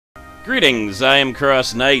Greetings, I am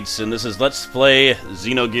CrossKnights, and this is Let's Play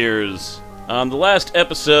Xenogears. On the last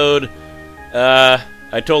episode,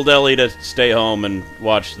 I told Ellie to stay home and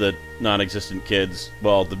watch the non-existent kids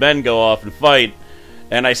while the men go off and fight,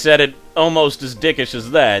 and I said it almost as dickish as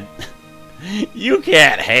that. You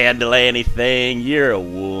can't handle anything, you're a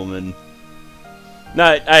woman. No,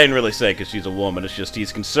 I didn't really say because she's a woman, it's just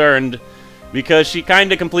he's concerned because she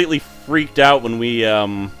kinda completely freaked out when we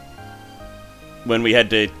had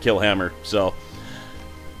to kill Hammer, so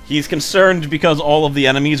he's concerned because all of the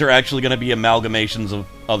enemies are actually going to be amalgamations of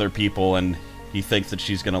other people, and he thinks that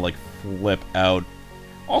she's going to, like, flip out.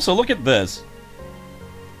 Also, look at this.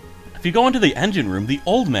 If you go into the engine room, the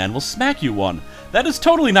old man will smack you one. That is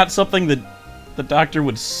totally not something that the doctor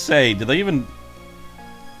would say. Did they even...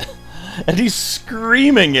 And he's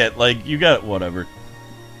screaming it, like, you got... Whatever.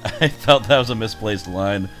 I felt that was a misplaced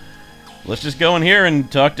line. Let's just go in here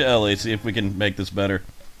and talk to Ellie, see if we can make this better.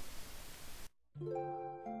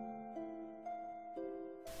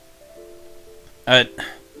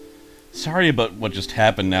 Sorry about what just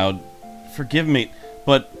happened now. Forgive me,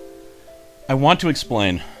 but I want to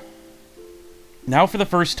explain. Now for the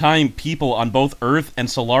first time, people on both Earth and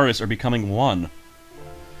Solaris are becoming one.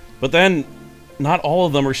 But then, not all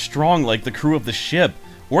of them are strong like the crew of the ship,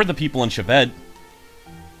 or the people in Chevette.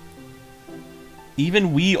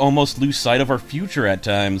 Even we almost lose sight of our future at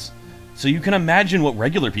times, so you can imagine what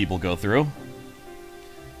regular people go through.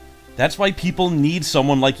 That's why people need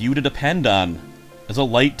someone like you to depend on, as a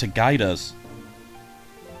light to guide us.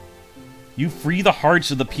 You free the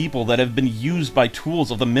hearts of the people that have been used by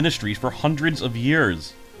tools of the ministries for hundreds of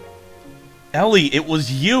years. Ellie, it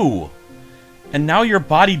was you! And now your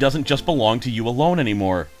body doesn't just belong to you alone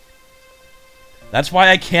anymore. That's why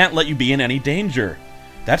I can't let you be in any danger.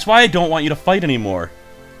 That's why I don't want you to fight anymore.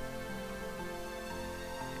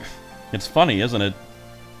 It's funny, isn't it?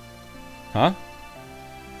 Huh?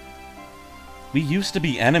 We used to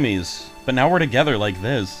be enemies, but now we're together like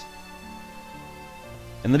this.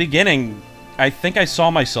 In the beginning, I think I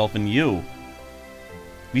saw myself in you.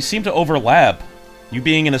 We seem to overlap, you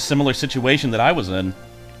being in a similar situation that I was in.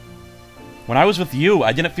 When I was with you,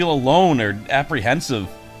 I didn't feel alone or apprehensive.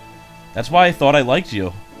 That's why I thought I liked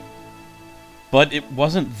you. But it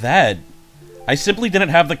wasn't that. I simply didn't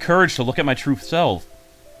have the courage to look at my true self.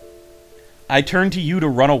 I turned to you to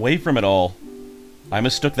run away from it all. I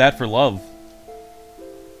mistook that for love.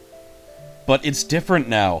 But it's different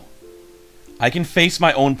now. I can face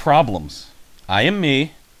my own problems. I am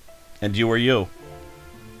me, and you are you.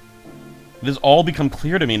 It has all become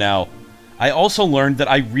clear to me now. I also learned that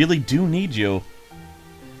I really do need you.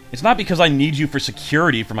 It's not because I need you for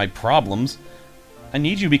security for my problems. I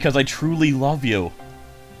need you because I truly love you.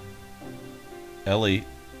 Ellie.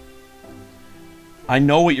 I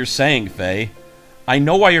know what you're saying, Faye. I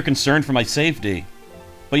know why you're concerned for my safety.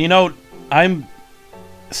 But you know, I'm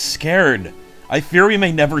scared. I fear we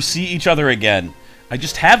may never see each other again. I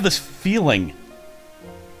just have this feeling.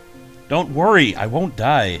 Don't worry, I won't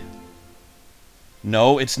die.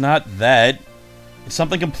 No, it's not that. It's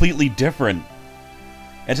something completely different.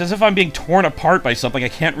 It's as if I'm being torn apart by something I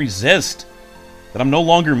can't resist. That I'm no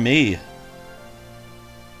longer me.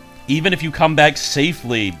 Even if you come back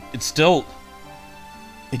safely, it's still...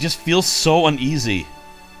 It just feels so uneasy.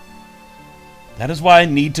 That is why I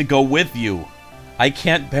need to go with you. I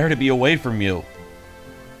can't bear to be away from you.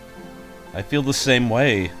 I feel the same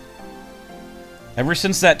way. Ever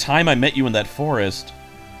since that time I met you in that forest.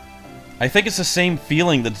 I think it's the same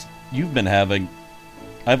feeling that you've been having.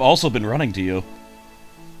 I've also been running to you.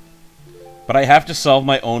 But I have to solve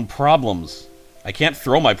my own problems. I can't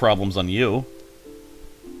throw my problems on you.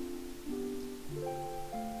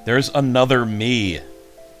 There's another me.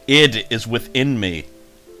 Id is within me.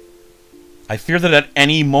 I fear that at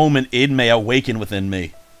any moment Id may awaken within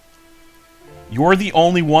me. You're the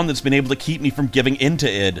only one that's been able to keep me from giving in to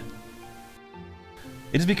Id.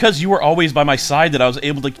 It is because you were always by my side that I was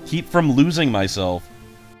able to keep from losing myself.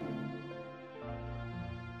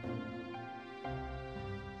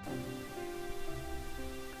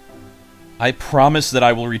 I promise that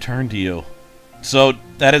I will return to you. So,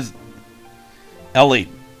 that is... Ellie,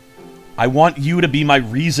 I want you to be my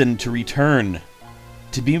reason to return.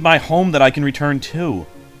 To be my home that I can return to.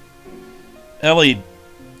 Ellie,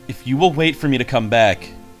 if you will wait for me to come back,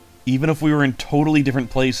 even if we were in totally different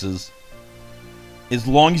places, as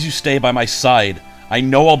long as you stay by my side, I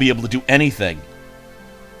know I'll be able to do anything.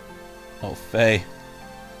 Oh, Faye.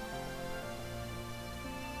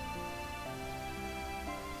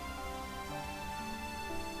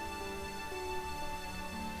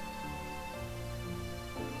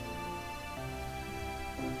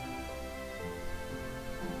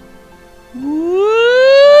 Woo!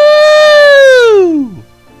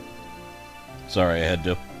 Sorry, I had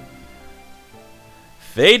to.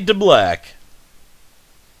 Fade to black.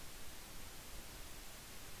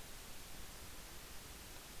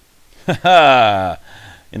 Haha!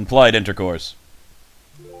 Implied intercourse.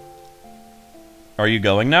 Are you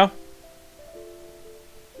going now?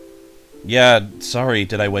 Yeah, sorry,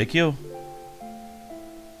 did I wake you?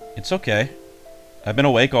 It's okay. I've been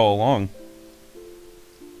awake all along.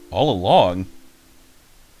 All along?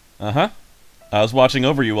 Uh-huh. I was watching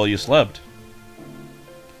over you while you slept.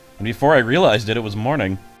 And before I realized it, it was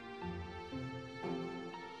morning.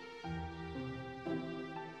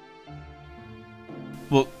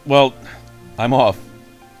 Well, I'm off.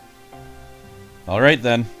 Alright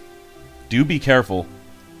then. Do be careful.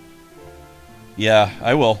 Yeah,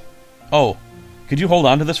 I will. Oh, could you hold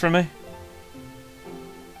on to this for me?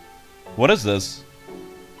 What is this?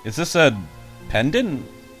 Is this a pendant?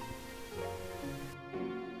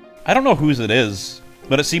 I don't know whose it is,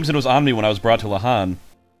 but it seems it was on me when I was brought to Lahan.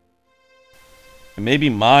 It may be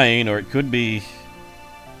mine, or it could be...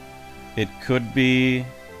 It could be...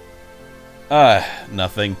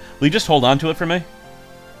 nothing. Will you just hold on to it for me?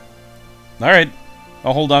 Alright,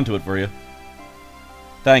 I'll hold on to it for you.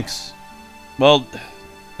 Thanks. Well,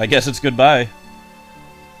 I guess it's goodbye.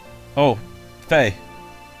 Oh, Faye.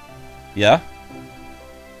 Yeah?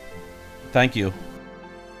 Thank you.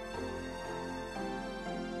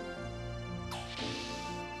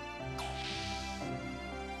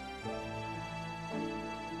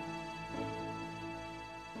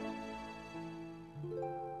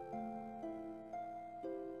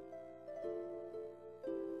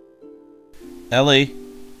 Ellie,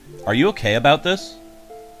 are you okay about this?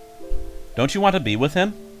 Don't you want to be with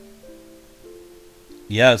him?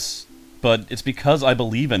 Yes, but it's because I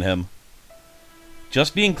believe in him.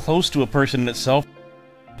 Just being close to a person in itself is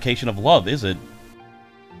an indication of love, is it?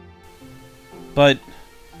 But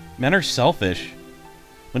men are selfish.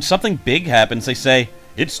 When something big happens, they say,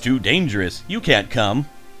 "It's too dangerous, you can't come."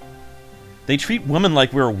 They treat women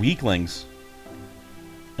like we're weaklings.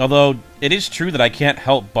 Although, it is true that I can't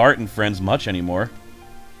help Bart and friends much anymore.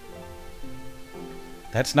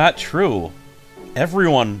 That's not true.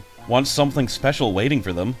 Everyone wants something special waiting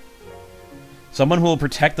for them. Someone who will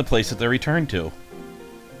protect the place that they return to.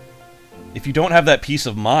 If you don't have that peace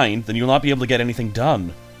of mind, then you'll not be able to get anything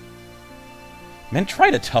done. Men try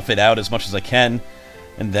to tough it out as much as I can,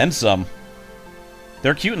 and then some.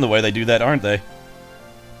 They're cute in the way they do that, aren't they?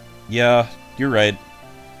 Yeah, you're right.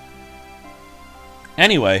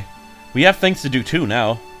 Anyway, we have things to do too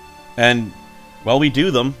now. And, while we do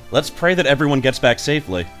them, let's pray that everyone gets back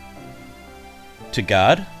safely. To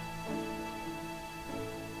God?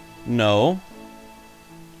 No.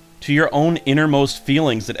 To your own innermost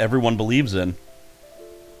feelings that everyone believes in.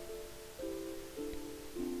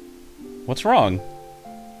 What's wrong?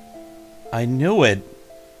 I knew it.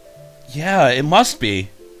 Yeah, it must be.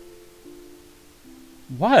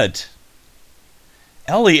 What?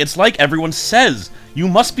 Ellie, it's like everyone says. You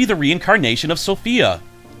must be the reincarnation of Sophia.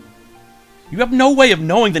 You have no way of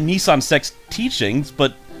knowing the Nissan sex teachings,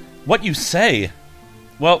 but what you say...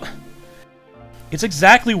 Well, it's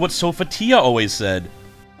exactly what Sophatia always said.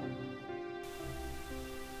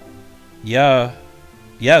 Yeah,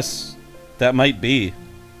 yes, that might be.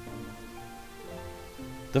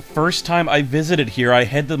 The first time I visited here, I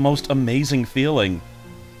had the most amazing feeling.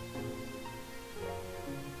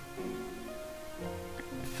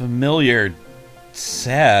 Familiar,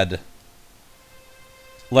 sad.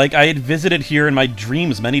 Like I had visited here in my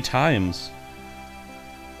dreams many times.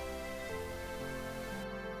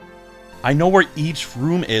 I know where each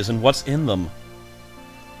room is and what's in them.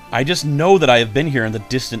 I just know that I have been here in the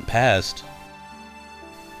distant past.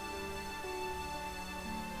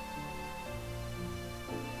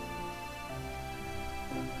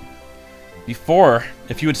 Before,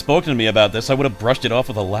 if you had spoken to me about this, I would have brushed it off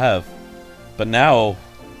with a laugh. But now...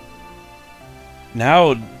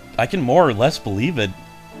 Now, I can more or less believe it.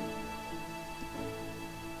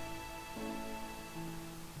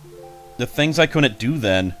 The things I couldn't do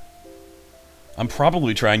then, I'm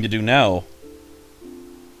probably trying to do now.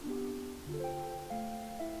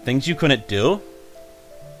 Things you couldn't do?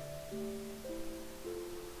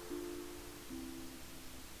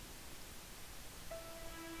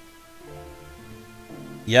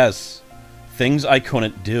 Yes, things I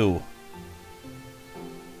couldn't do.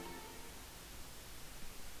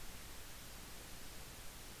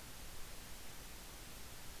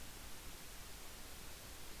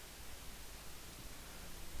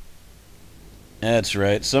 That's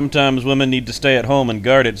right. Sometimes women need to stay at home and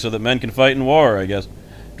guard it so that men can fight in war, I guess.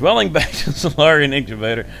 Dwelling back to Solarian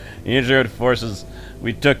Incubator, the injured forces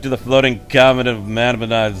we took to the floating continent of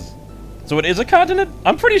Manamanize. So it is a continent?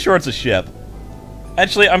 I'm pretty sure it's a ship.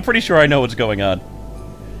 Actually, I'm pretty sure I know what's going on.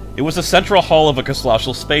 It was the central hull of a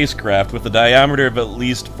colossal spacecraft with a diameter of at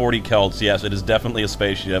least 40 kelts. Yes, it is definitely a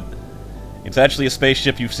spaceship. It's actually a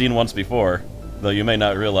spaceship you've seen once before, though you may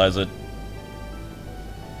not realize it.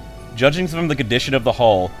 Judging from the condition of the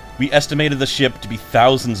hull, we estimated the ship to be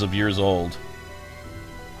thousands of years old.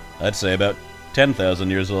 I'd say about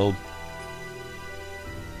 10,000 years old.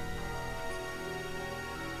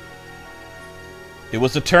 It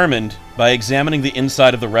was determined, by examining the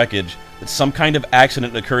inside of the wreckage, that some kind of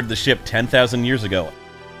accident occurred to the ship 10,000 years ago,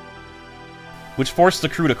 which forced the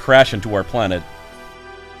crew to crash into our planet.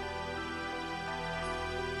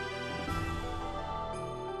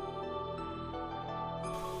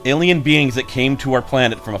 Alien beings that came to our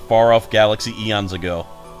planet from a far-off galaxy eons ago.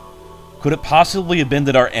 Could it possibly have been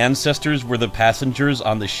that our ancestors were the passengers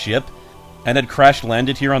on the ship and had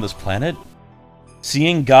crash-landed here on this planet?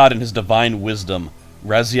 Seeing God in his divine wisdom,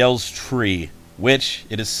 Razael's tree, which,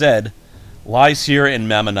 it is said, lies here in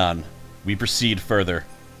Mamanon. We proceed further.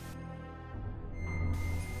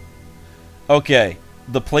 Okay,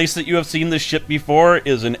 the place that you have seen this ship before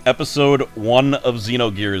is in Episode 1 of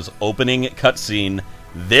Xenogears, opening cutscene.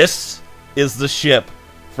 This is the ship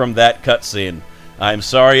from that cutscene. I'm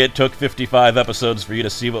sorry it took 55 episodes for you to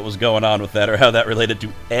see what was going on with that, or how that related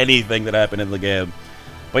to anything that happened in the game.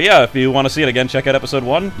 But yeah, if you want to see it again, check out Episode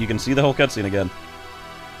 1. You can see the whole cutscene again.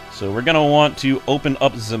 So we're going to want to open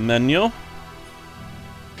up the menu.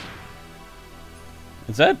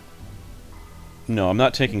 Is that... No, I'm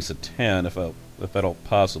not taking Satan if at all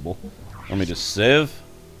possible. Let me just save.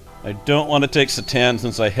 I don't want to take Satan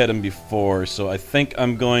since I had him before, so I think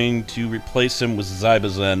I'm going to replace him with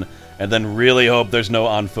Zybazen, and then really hope there's no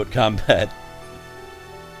on-foot combat.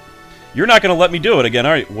 You're not going to let me do it again,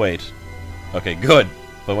 are you? Wait. Okay, good.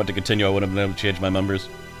 If I went to continue, I wouldn't have been able to change my members.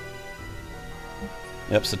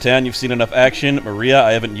 Yep, Satan, you've seen enough action. Maria,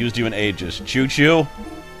 I haven't used you in ages. Choo-choo,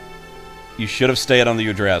 you should have stayed on the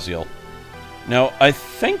Yggdrasil. Now, I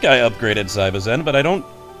think I upgraded Zybazen, but I don't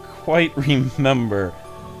quite remember.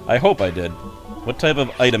 I hope I did. What type of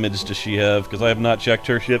itemage does she have? Because I have not checked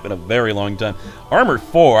her ship in a very long time. Armor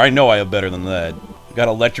 4, I know I have better than that. Got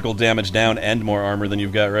electrical damage down and more armor than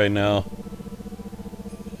you've got right now.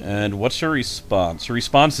 And what's her response? Her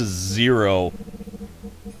response is 0.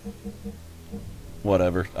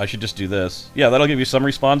 Whatever. I should just do this. Yeah, that'll give you some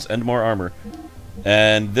response and more armor.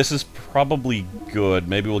 And this is probably good.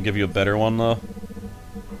 Maybe we'll give you a better one, though.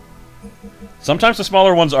 Sometimes the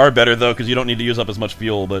smaller ones are better, though, because you don't need to use up as much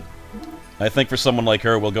fuel, but I think for someone like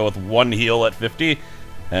her, we'll go with 1 heal at 50,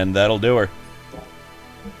 and that'll do her.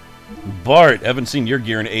 Bart, haven't seen your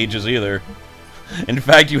gear in ages, either. In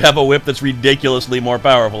fact, you have a whip that's ridiculously more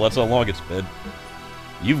powerful. That's how long it's been.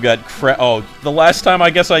 You've got oh, the last time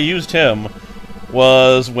I guess I used him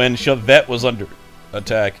was when Chevette was under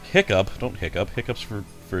attack. Hiccup. Don't hiccup. Hiccups for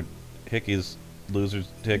hickeys, losers,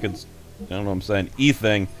 tickets. I don't know what I'm saying.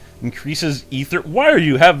 E-thing. Increases ether. Why do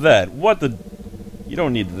you have that? What the... You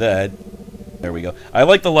don't need that. There we go. I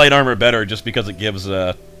like the light armor better just because it gives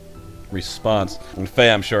response. And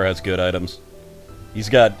Faye, I'm sure, has good items. He's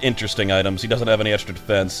got interesting items. He doesn't have any extra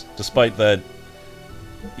defense. Despite that,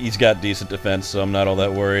 he's got decent defense, so I'm not all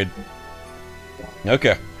that worried.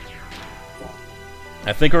 Okay.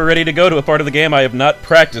 I think we're ready to go to a part of the game I have not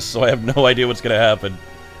practiced, so I have no idea what's going to happen.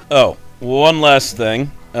 Oh, one last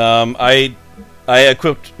thing. I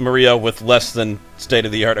equipped Maria with less than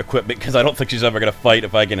state-of-the-art equipment, because I don't think she's ever going to fight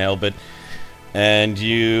if I can help it. And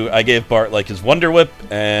I gave Bart, like, his Wonder Whip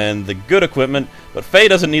and the good equipment, but Faye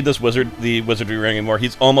doesn't need the Wizardry Ring anymore.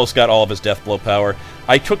 He's almost got all of his Death Blow power.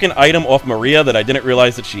 I took an item off Maria that I didn't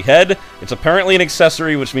realize that she had. It's apparently an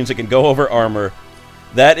accessory, which means it can go over armor.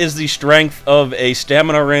 That is the strength of a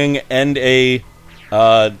Stamina Ring and a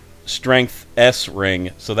Strength S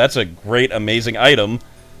Ring. So that's a great, amazing item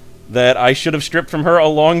that I should have stripped from her a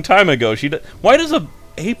long time ago. Why does a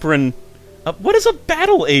apron... what is a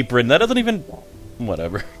battle apron? That doesn't even...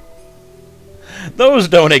 Whatever. Those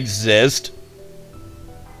don't exist.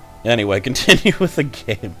 Anyway, continue with the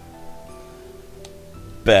game.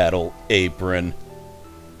 Battle apron.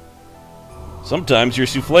 Sometimes your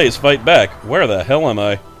soufflés fight back. Where the hell am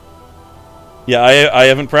I? Yeah, I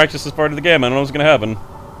haven't practiced this part of the game. I don't know what's gonna happen.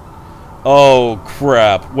 Oh,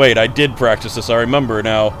 crap. Wait, I did practice this. I remember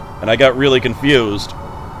now. And I got really confused.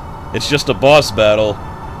 It's just a boss battle.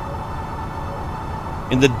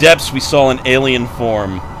 In the depths, we saw an alien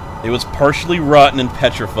form. It was partially rotten and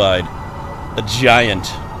petrified. A giant.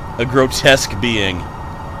 A grotesque being.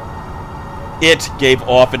 It gave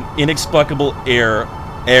off an inexplicable air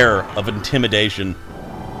of intimidation.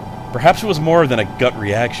 Perhaps it was more than a gut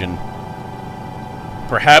reaction.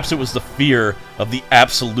 Perhaps it was the fear of the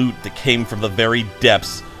absolute that came from the very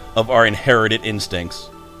depths of our inherited instincts.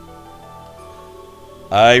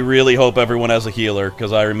 I really hope everyone has a healer,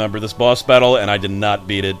 because I remember this boss battle and I did not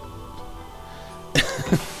beat it.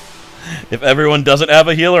 If everyone doesn't have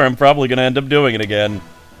a healer, I'm probably going to end up doing it again.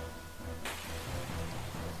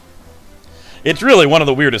 It's really one of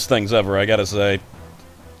the weirdest things ever, I gotta say.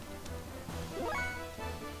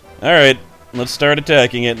 Alright, let's start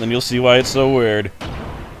attacking it, and then you'll see why it's so weird.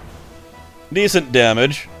 Decent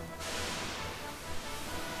damage.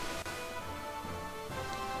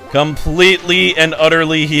 Completely and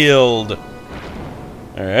utterly healed.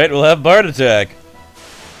 Alright, we'll have Bard attack.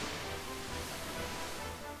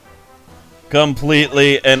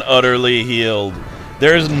 Completely and utterly healed.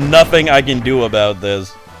 There's nothing I can do about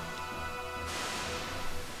this.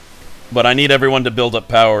 But I need everyone to build up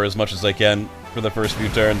power as much as I can for the first few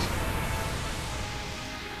turns.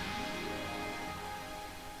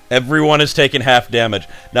 Everyone has taken half damage.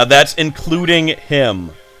 Now that's including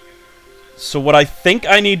him. So what I think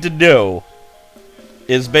I need to do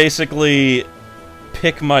is basically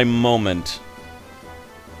pick my moment.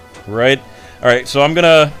 Right? Alright, so I'm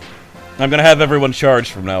gonna have everyone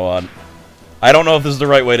charge from now on. I don't know if this is the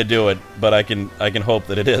right way to do it, but I can hope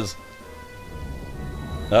that it is.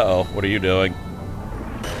 Uh-oh, what are you doing?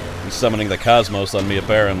 He's summoning the cosmos on me,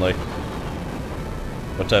 apparently.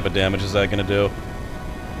 What type of damage is that gonna do?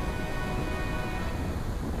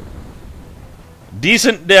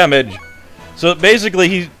 Decent damage! So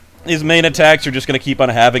basically, his main attacks are just gonna keep on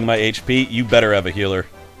having my HP. You better have a healer.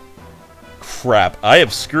 Crap, I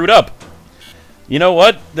have screwed up! You know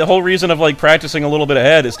what? The whole reason of, like, practicing a little bit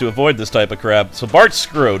ahead is to avoid this type of crap. So Bart's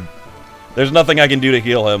screwed. There's nothing I can do to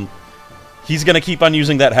heal him. He's gonna keep on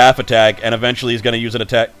using that half attack, and eventually he's gonna use an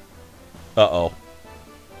attack... Uh-oh.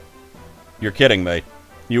 You're kidding me.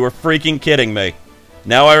 You were freaking kidding me.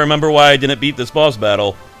 Now I remember why I didn't beat this boss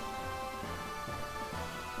battle.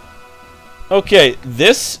 Okay,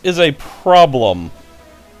 this is a problem.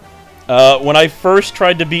 When I first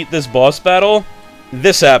tried to beat this boss battle,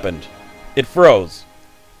 this happened. It froze.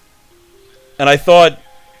 And I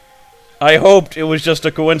hoped it was just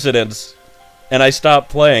a coincidence. And I stopped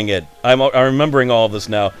playing it. I'm remembering all of this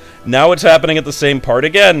now. Now it's happening at the same part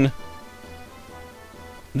again.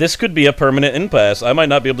 This could be a permanent impasse. I might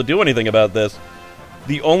not be able to do anything about this.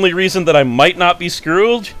 The only reason that I might not be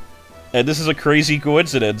screwed, and this is a crazy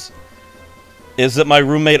coincidence, is that my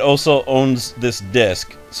roommate also owns this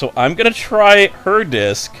disc. So I'm gonna try her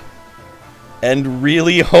disc and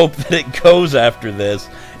really hope that it goes after this.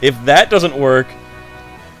 If that doesn't work,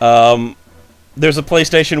 there's a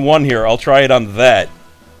PlayStation 1 here. I'll try it on that.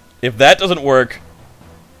 If that doesn't work,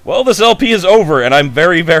 well, this LP is over, and I'm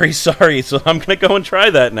very, very sorry, so I'm gonna go and try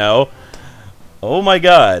that now. Oh my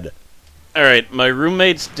god. Alright, my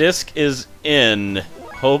roommate's disc is in.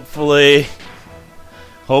 Hopefully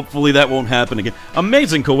that won't happen again.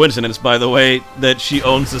 Amazing coincidence, by the way, that she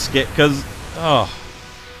owns this game, because... Oh.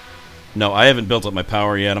 No, I haven't built up my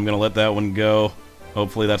power yet. I'm gonna let that one go.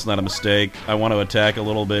 Hopefully that's not a mistake. I want to attack a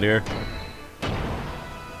little bit here.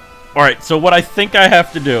 Alright, so what I think I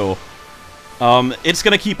have to do... it's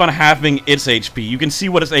gonna keep on halving its HP. You can see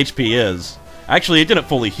what its HP is. Actually, it didn't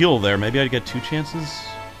fully heal there. Maybe I'd get 2 chances?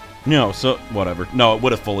 No, so... Whatever. No, it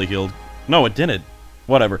would have fully healed. No, it didn't.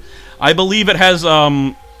 Whatever. I believe it has,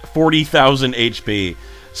 40,000 HP.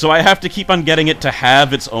 So I have to keep on getting it to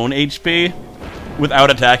have its own HP.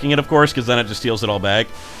 Without attacking it, of course, because then it just steals it all back.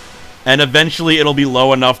 And eventually it'll be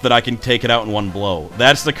low enough that I can take it out in one blow.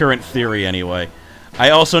 That's the current theory, anyway. I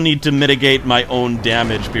also need to mitigate my own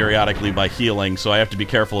damage periodically by healing, so I have to be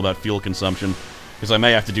careful about fuel consumption, because I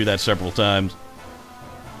may have to do that several times.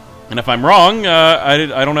 And if I'm wrong, I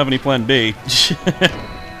don't have any plan B.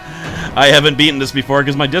 I haven't beaten this before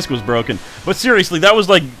because my disc was broken. But seriously, that was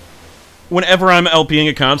like... Whenever I'm LPing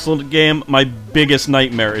a console game, my biggest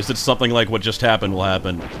nightmare is that something like what just happened will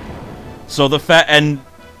happen. So the fact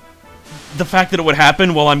that it would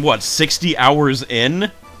happen while I'm, what, 60 hours in?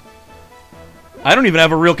 I don't even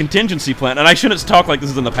have a real contingency plan, and I shouldn't talk like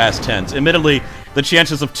this is in the past tense. Admittedly, the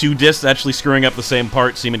chances of 2 discs actually screwing up the same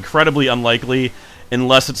part seem incredibly unlikely,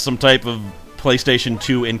 unless it's some type of PlayStation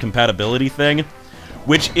 2 incompatibility thing.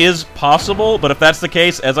 Which is possible, but if that's the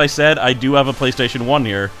case, as I said, I do have a PlayStation 1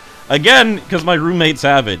 here. Again, because my roommates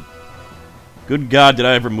have it. Good God, did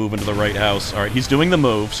I ever move into the right house. Alright, he's doing the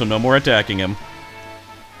move, so no more attacking him.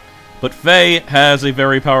 But Faye has a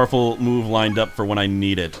very powerful move lined up for when I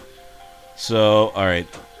need it. So, alright.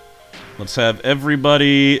 Let's have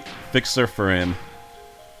everybody fix their frame.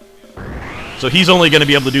 So he's only going to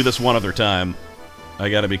be able to do this one other time. I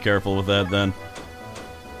gotta be careful with that then.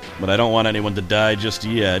 But I don't want anyone to die just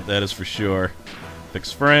yet, that is for sure.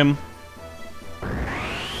 Fix frame.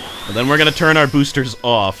 And then we're gonna turn our boosters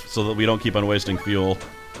off so that we don't keep on wasting fuel.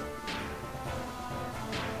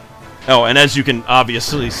 Oh, and as you can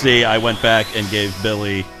obviously see, I went back and gave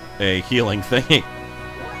Billy a healing thingy.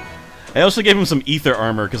 I also gave him some ether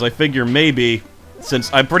armor, because I figure maybe,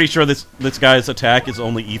 since I'm pretty sure this guy's attack is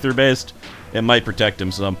only ether-based, it might protect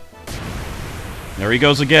him some. There he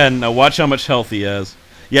goes again. Now watch how much health he has.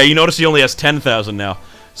 Yeah, you notice he only has 10,000 now.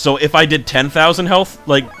 So if I did 10,000 health,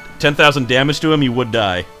 like 10,000 damage to him, he would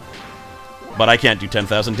die. But I can't do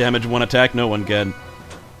 10,000 damage in one attack. No one can.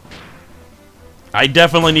 I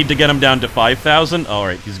definitely need to get him down to 5,000.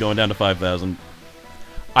 Alright, he's going down to 5,000.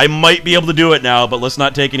 I might be able to do it now, but let's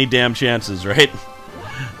not take any damn chances, right?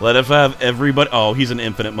 Let us have everybody... Oh, he's in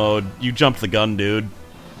infinite mode. You jumped the gun, dude.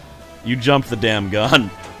 You jumped the damn gun.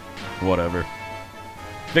 Whatever.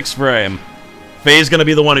 Fix frame. Faye's gonna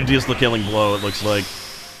be the one who deals the killing blow, it looks like.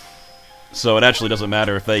 So it actually doesn't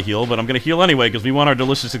matter if they heal, but I'm gonna heal anyway, because we want our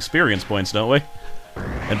delicious experience points, don't we?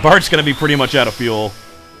 And Bart's gonna be pretty much out of fuel.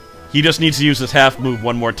 He just needs to use his half move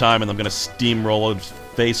one more time, and I'm gonna steamroll his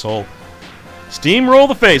face hole. Steamroll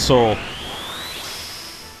the face hole!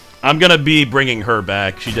 I'm gonna be bringing her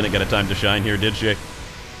back. She didn't get a time to shine here, did she?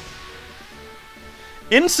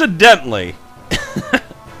 Incidentally,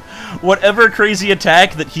 whatever crazy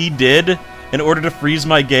attack that he did in order to freeze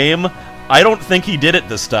my game, I don't think he did it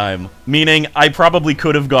this time. Meaning, I probably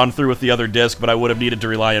could have gone through with the other disc, but I would have needed to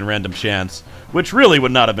rely on random chance. Which really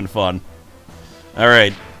would not have been fun.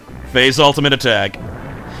 Alright. Phase ultimate attack.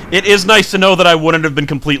 It is nice to know that I wouldn't have been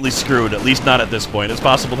completely screwed, at least not at this point. It's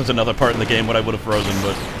possible there's another part in the game when I would have frozen,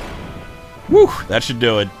 but... Whew, that should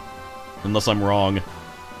do it. Unless I'm wrong.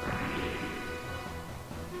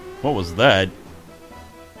 What was that?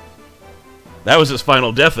 That was his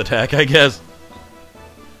final death attack, I guess.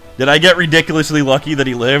 Did I get ridiculously lucky that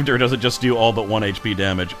he lived, or does it just do all but 1 HP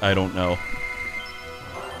damage? I don't know.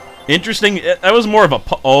 Interesting. That was more of a...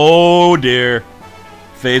 Oh, dear.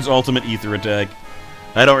 Fade's ultimate ether attack.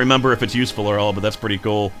 I don't remember if it's useful or all, but that's pretty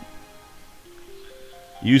cool.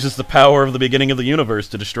 Uses the power of the beginning of the universe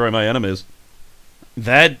to destroy my enemies.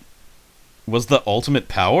 That was the ultimate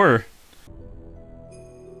power?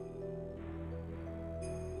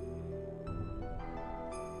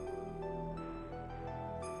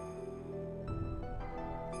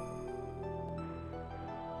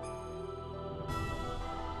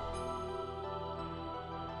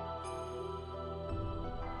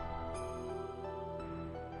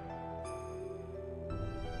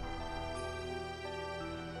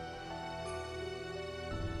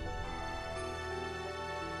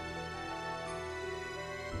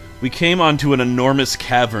 We came onto an enormous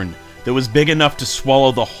cavern that was big enough to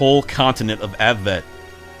swallow the whole continent of Avvet.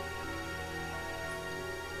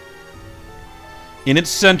 In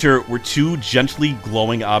its center were 2 gently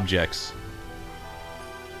glowing objects.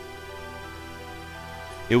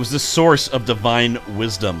 It was the source of divine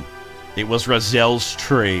wisdom. It was Razael's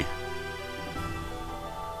tree.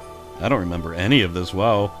 I don't remember any of this,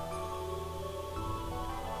 wow.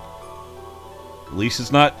 At least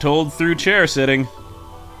it's not told through chair sitting.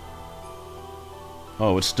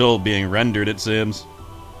 Oh, it's still being rendered, it seems.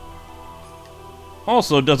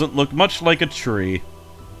 Also doesn't look much like a tree.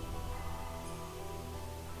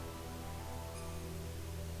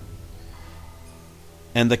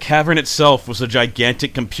 And the cavern itself was a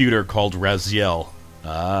gigantic computer called Razael.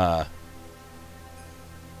 Ah.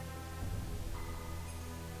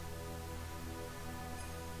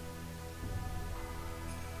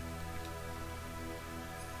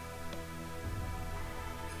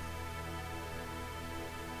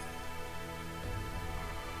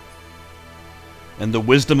 And the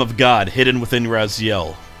wisdom of God hidden within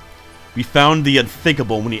Razael. We found the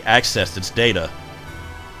unthinkable when we accessed its data.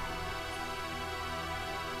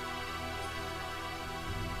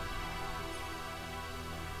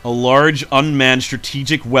 A large, unmanned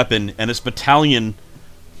strategic weapon and its battalion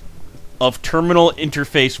of terminal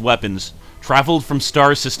interface weapons traveled from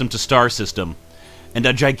star system to star system, and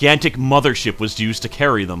a gigantic mothership was used to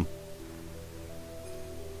carry them.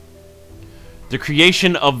 The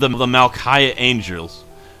creation of the Malchiah Angels,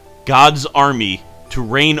 God's army to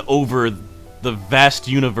reign over the vast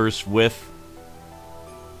universe with,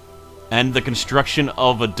 and the construction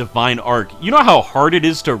of a divine ark. You know how hard it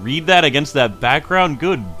is to read that against that background?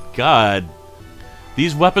 Good God.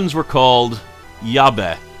 These weapons were called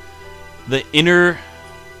Yabeh, the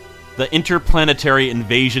interplanetary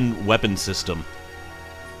invasion weapon system.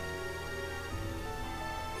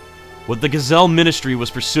 What the Gazelle Ministry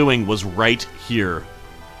was pursuing was right here.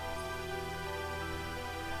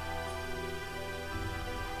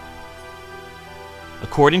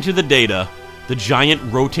 According to the data, the giant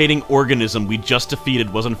rotating organism we just defeated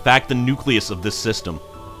was in fact the nucleus of this system.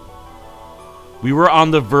 We were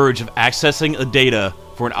on the verge of accessing the data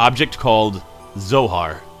for an object called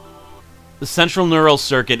Zohar, the central neural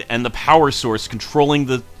circuit and the power source controlling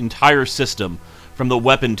the entire system, from the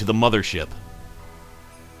weapon to the mothership.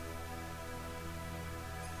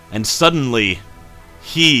 And suddenly,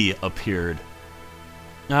 he appeared.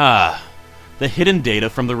 Ah, the hidden data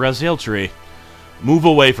from the Razael tree. Move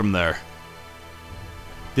away from there.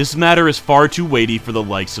 This matter is far too weighty for the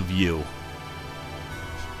likes of you.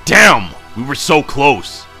 Damn! We were so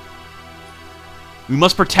close! We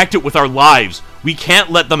must protect it with our lives. We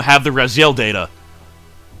can't let them have the Razael data.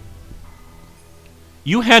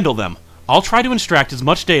 You handle them. I'll try to extract as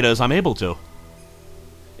much data as I'm able to.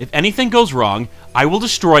 If anything goes wrong, I will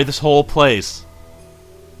destroy this whole place.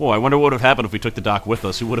 Whoa, I wonder what would have happened if we took the dock with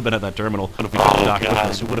us. Who would have been at that terminal? If we took the dock with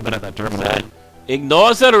us, who would have been at that terminal?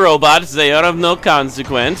 Ignore the robots, they are of no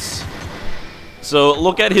consequence. So,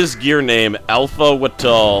 look at his gear name, Alpha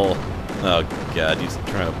Watal. Oh god, he's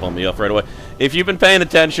trying to pull me off right away. If you've been paying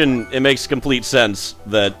attention, it makes complete sense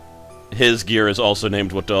that his gear is also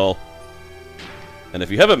named Watal. And if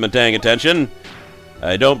you haven't been paying attention,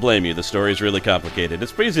 I don't blame you, the story's really complicated.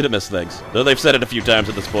 It's pretty easy to miss things, though they've said it a few times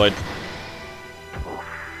at this point.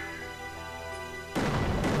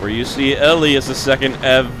 Where you see Ellie as the second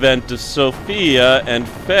advent of Sophia, and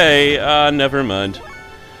Faye, never mind.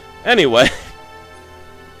 Anyway.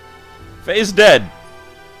 Faye's dead.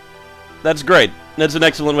 That's great. That's an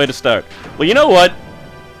excellent way to start. Well, you know what?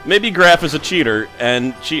 Maybe Graf is a cheater,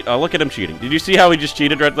 and oh, look at him cheating. Did you see how he just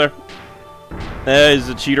cheated right there? He's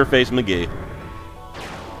a cheater face McGee.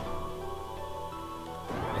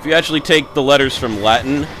 If you actually take the letters from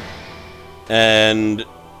Latin, and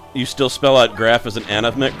you still spell out Graf as an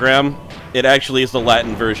anagram, it actually is the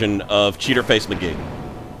Latin version of Cheater Face McGee.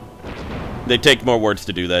 They take more words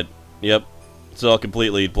to do that. Yep. It's all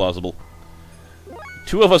completely plausible.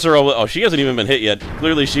 Two of us are all... Oh, she hasn't even been hit yet.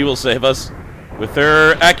 Clearly she will save us with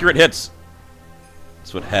her accurate hits.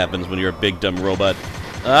 That's what happens when you're a big dumb robot.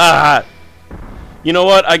 Ah! You know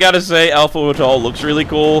what? I gotta say, Alpha Watal looks really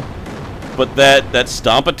cool, but that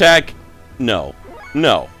stomp attack? No.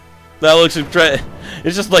 No. That looks...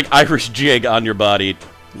 It's just like Irish jig on your body. It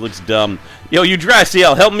looks dumb. Yo, you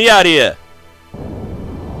Razael, help me out here!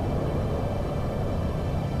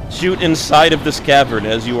 Shoot inside of this cavern,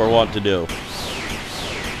 as you are wont to do.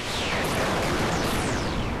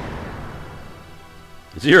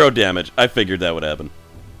 Zero damage. I figured that would happen.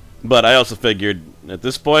 But I also figured, at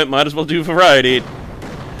this point, might as well do variety.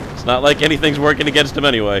 It's not like anything's working against him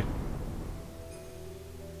anyway.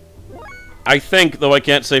 I think, though I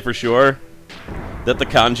can't say for sure, that the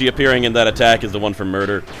kanji appearing in that attack is the one for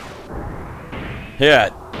murder.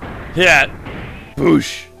 Hit! Hit!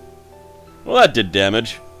 Boosh! Well, that did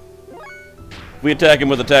damage. If we attack him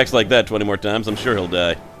with attacks like that 20 more times, I'm sure he'll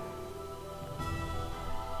die.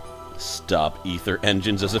 Stop ether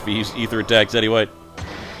engines, as if he used ether attacks anyway.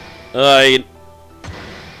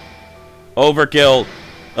 Overkill!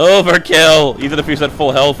 Overkill! Even if he was at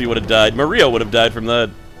full health, he would have died. Maria would have died from that.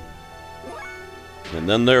 And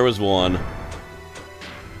then there was one.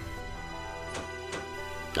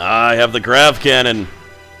 I have the grav cannon.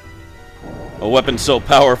 A weapon so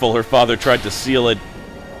powerful her father tried to seal it.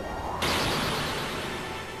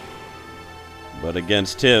 But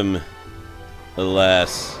against him,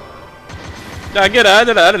 alas. Get out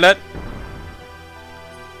of that.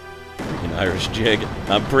 An Irish jig.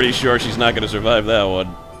 I'm pretty sure she's not going to survive that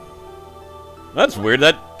one. That's weird.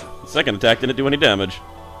 That second attack didn't do any damage.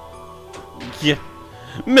 Yeah.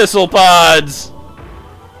 Missile pods!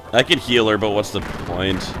 I could heal her, but what's the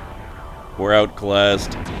point? We're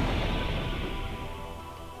outclassed.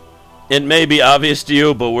 It may be obvious to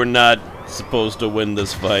you, but we're not supposed to win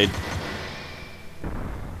this fight.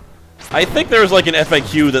 I think there was like an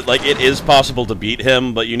FAQ that like it is possible to beat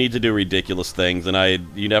him, but you need to do ridiculous things, and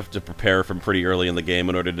you'd have to prepare from pretty early in the game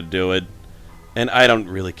in order to do it. And I don't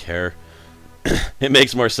really care. It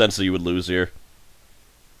makes more sense that you would lose here.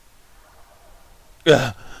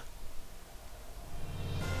 Ugh.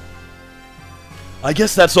 I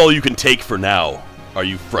guess that's all you can take for now. Are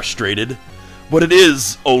you frustrated? But it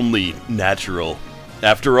is only natural.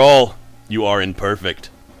 After all, you are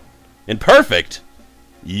imperfect. Imperfect?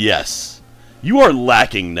 Yes. You are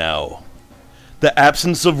lacking now. The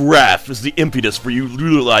absence of wrath is the impetus for you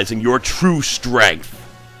utilizing your true strength.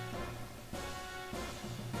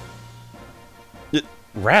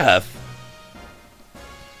 Wrath?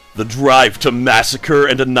 The drive to massacre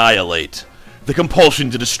and annihilate. The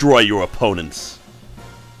compulsion to destroy your opponents.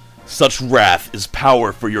 Such wrath is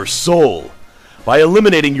power for your soul. By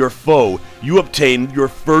eliminating your foe, you obtain your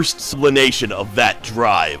first sublimation of that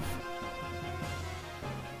drive.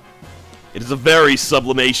 It is a very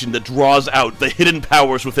sublimation that draws out the hidden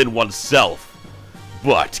powers within oneself.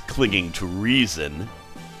 But clinging to reason,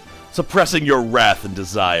 suppressing your wrath and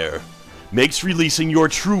desire, makes releasing your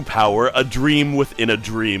true power a dream within a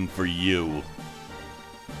dream for you.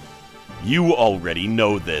 You already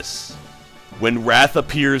know this. When wrath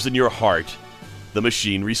appears in your heart, the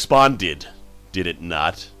machine responded, did it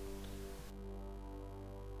not?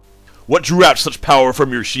 What drew out such power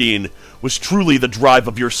from your machine was truly the drive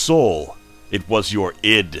of your soul. It was your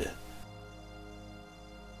id.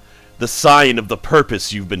 The sign of the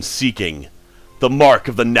purpose you've been seeking. The mark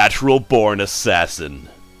of the natural-born assassin.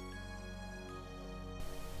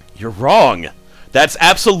 You're wrong. That's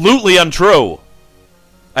absolutely untrue.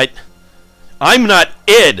 I'm not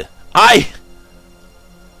id.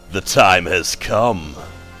 The time has come.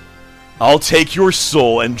 I'll take your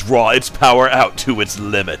soul and draw its power out to its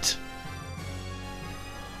limit.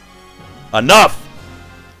 Enough!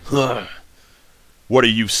 What are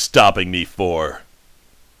you stopping me for?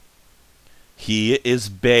 He is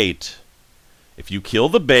bait. If you kill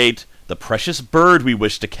the bait, the precious bird we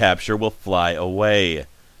wish to capture will fly away.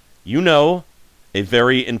 You know, a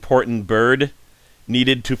very important bird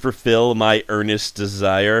needed to fulfill my earnest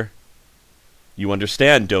desire. You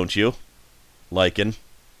understand, don't you, Lycan?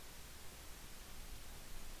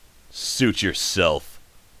 Suit yourself.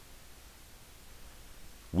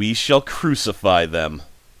 We shall crucify them.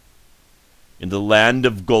 In the land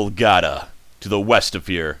of Golgotha, to the west of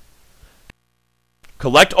here.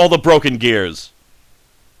 Collect all the broken gears.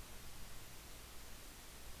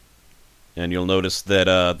 And you'll notice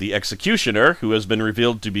that the executioner, who has been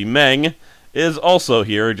revealed to be Meng, is also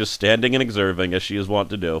here, just standing and observing, as she is wont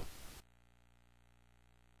to do.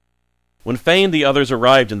 When Faye and the others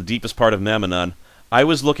arrived in the deepest part of Mammonon, I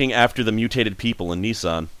was looking after the mutated people in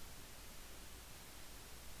Nissan.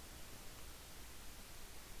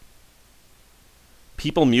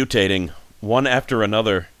 People mutating, one after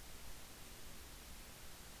another.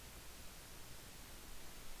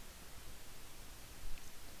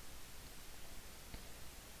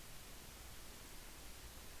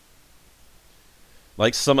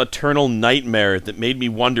 Like some eternal nightmare that made me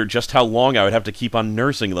wonder just how long I would have to keep on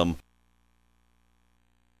nursing them.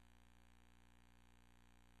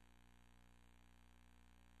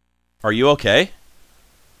 Are you okay?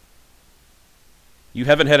 You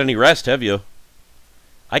haven't had any rest, have you?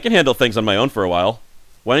 I can handle things on my own for a while.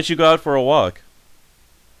 Why don't you go out for a walk?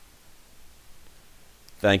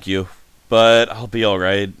 Thank you, but I'll be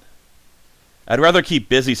alright. I'd rather keep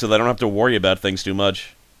busy so that I don't have to worry about things too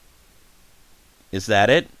much. Is that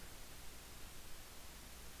it?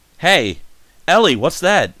 Hey, Ellie, what's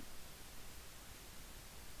that?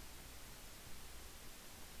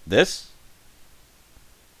 This?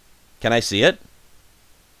 Can I see it?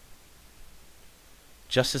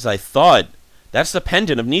 Just as I thought. That's the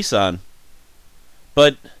pendant of Nissan.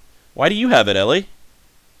 But why do you have it, Ellie?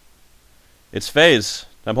 It's Faye's.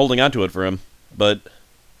 I'm holding on to it for him. But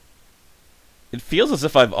it feels as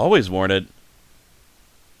if I've always worn it.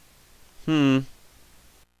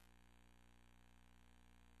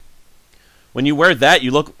 When you wear that,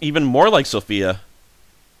 you look even more like Sophia.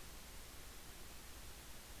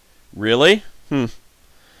 Really?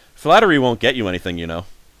 Flattery won't get you anything, you know.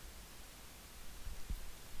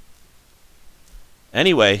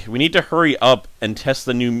 Anyway, we need to hurry up and test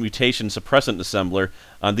the new mutation suppressant assembler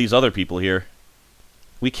on these other people here.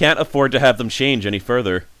 We can't afford to have them change any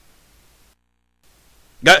further.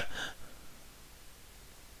 What?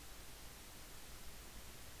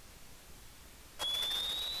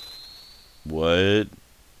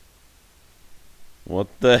 What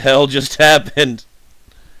the hell just happened?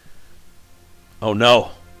 Oh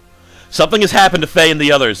no. Something has happened to Faye and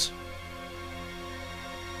the others.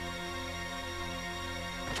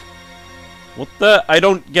 What the? I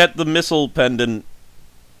don't get the missile pendant.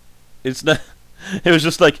 It's not... It was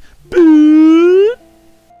just like... Boo!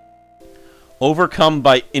 Overcome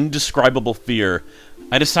by indescribable fear,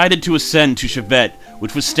 I decided to ascend to Chevette,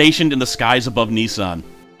 which was stationed in the skies above Nissan.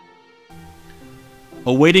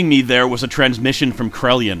 Awaiting me there was a transmission from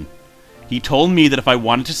Krelian. He told me that if I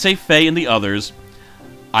wanted to save Faye and the others,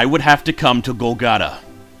 I would have to come to Golgotha.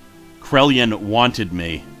 Krelian wanted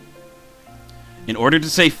me. In order to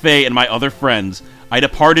save Faye and my other friends, I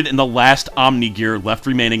departed in the last Omni-Gear left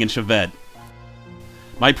remaining in Chevette.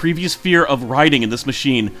 My previous fear of riding in this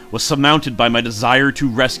machine was surmounted by my desire to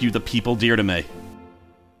rescue the people dear to me.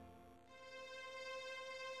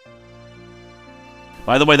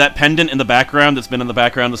 By the way, that pendant in the background that's been in the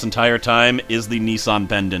background this entire time is the Nissan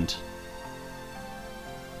pendant.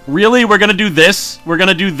 Really? We're gonna do this? We're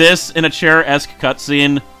gonna do this in a chair-esque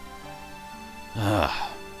cutscene?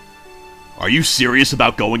 Are you serious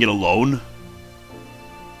about going it alone?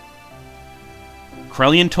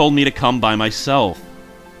 Krellian told me to come by myself.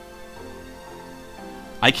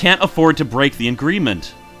 I can't afford to break the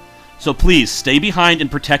agreement. So please, stay behind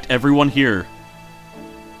and protect everyone here.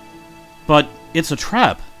 But it's a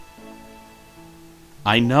trap.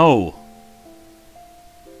 I know.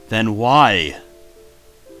 Then why?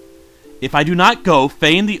 If I do not go,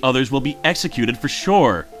 Faye and the others will be executed for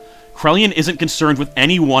sure. Krellian isn't concerned with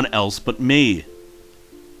anyone else but me.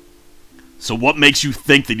 So what makes you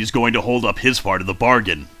think that he's going to hold up his part of the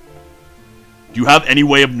bargain? Do you have any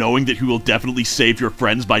way of knowing that he will definitely save your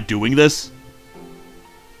friends by doing this?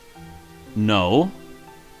 No.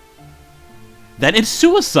 Then it's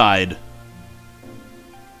suicide!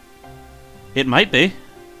 It might be.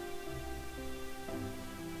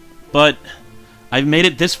 But I've made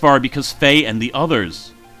it this far because Faye and the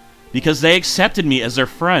others. Because they accepted me as their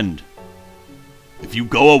friend. If you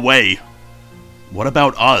go away, what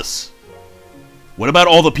about us? What about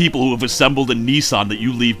all the people who have assembled in Nissan that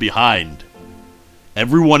you leave behind?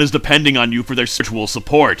 Everyone is depending on you for their spiritual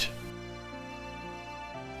support.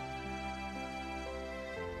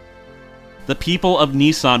 The people of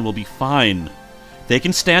Nissan will be fine. They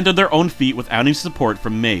can stand on their own feet without any support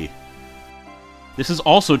from me. This is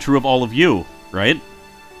also true of all of you, right?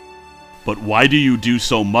 But why do you do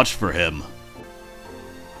so much for him?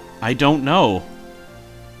 I don't know.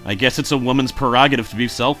 I guess it's a woman's prerogative to be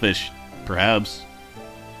selfish, perhaps.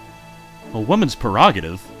 A woman's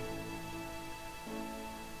prerogative?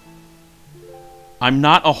 I'm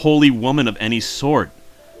not a holy woman of any sort.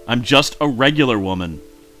 I'm just a regular woman.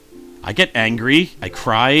 I get angry, I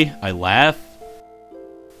cry, I laugh.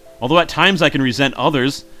 Although at times I can resent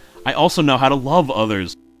others, I also know how to love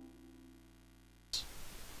others.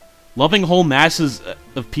 Loving whole masses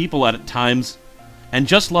of people at times, and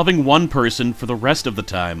just loving one person for the rest of the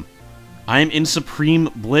time. I am in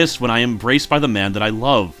supreme bliss when I am embraced by the man that I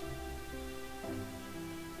love.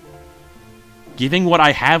 Giving what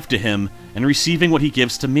I have to him, and receiving what he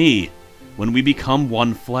gives to me, when we become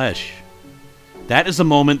one flesh. That is the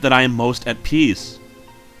moment that I am most at peace.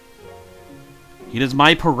 It is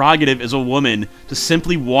my prerogative as a woman to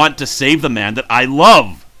simply want to save the man that I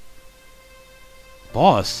love!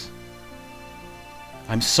 Boss,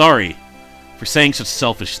 I'm sorry for saying such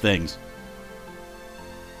selfish things.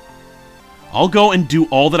 I'll go and do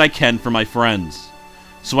all that I can for my friends.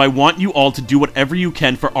 So I want you all to do whatever you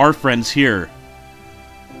can for our friends here.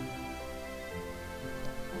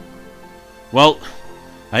 Well,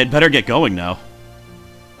 I had better get going now.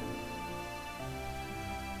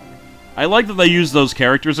 I like that they used those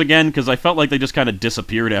characters again, because I felt like they just kind of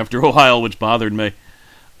disappeared after a while, which bothered me.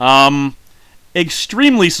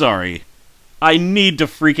 Extremely sorry. I need to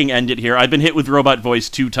freaking end it here. I've been hit with robot voice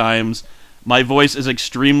 2 times. My voice is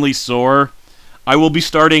extremely sore. I will be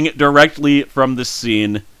starting directly from this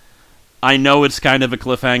scene. I know it's kind of a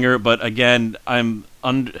cliffhanger, but again, I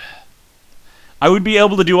would be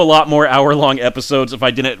able to do a lot more hour-long episodes if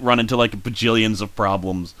I didn't run into, like, bajillions of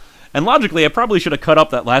problems. And logically, I probably should have cut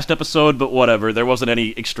up that last episode, but whatever. There wasn't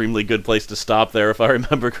any extremely good place to stop there, if I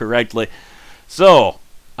remember correctly. So,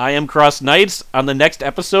 I am CrossKnights. On the next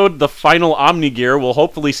episode, the final Omni-Gear will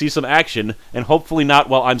hopefully see some action, and hopefully not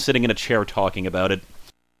while I'm sitting in a chair talking about it.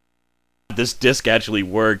 This disc actually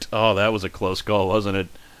worked. Oh, that was a close call, wasn't it?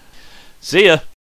 See ya!